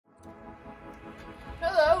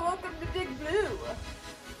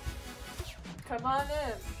Come on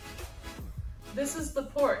in. This is the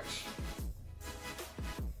porch.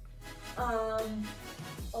 A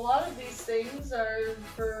lot of these things are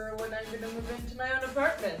for when I'm gonna move into my own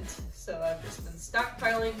apartment. So I've just been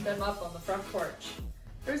stockpiling them up on the front porch.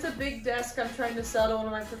 There's a big desk I'm trying to sell to one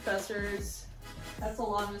of my professors. That's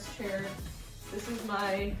Alana's chair. This is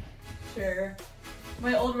my chair.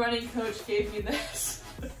 My old running coach gave me this.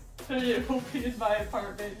 I didn't open in my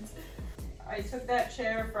apartment. I took that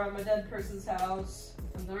chair from a dead person's house,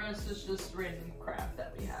 and the rest is just random crap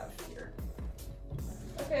that we have here.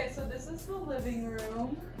 Okay, so this is the living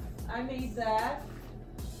room. I made that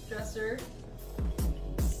dresser.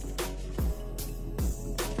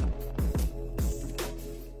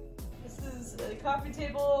 This is a coffee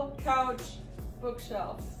table, couch,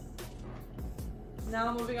 bookshelf.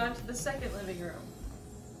 Now moving on to the second living room.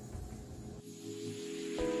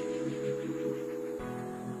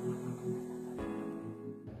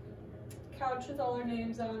 Couch with all our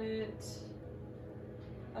names on it.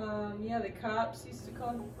 Yeah, the cops used to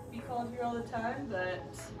be called here all the time, but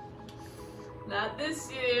not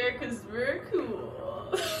this year because we're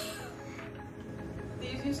cool.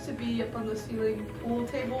 These used to be up on the ceiling pool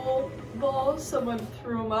table balls. Someone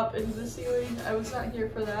threw them up into the ceiling. I was not here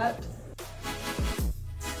for that.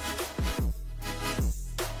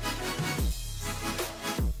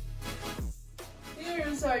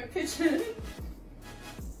 Here's our kitchen.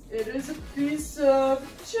 It is a piece of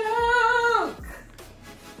junk!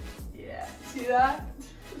 Yeah, see that?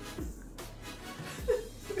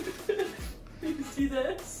 You see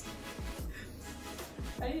this?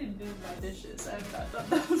 I need to do my dishes. I have not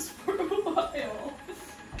done those for a while.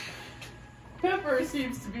 Pepper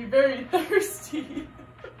seems to be very thirsty.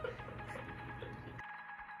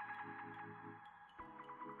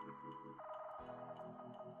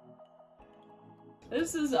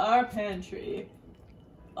 This is our pantry.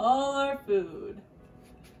 All our food.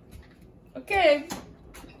 Okay.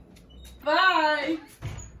 Bye.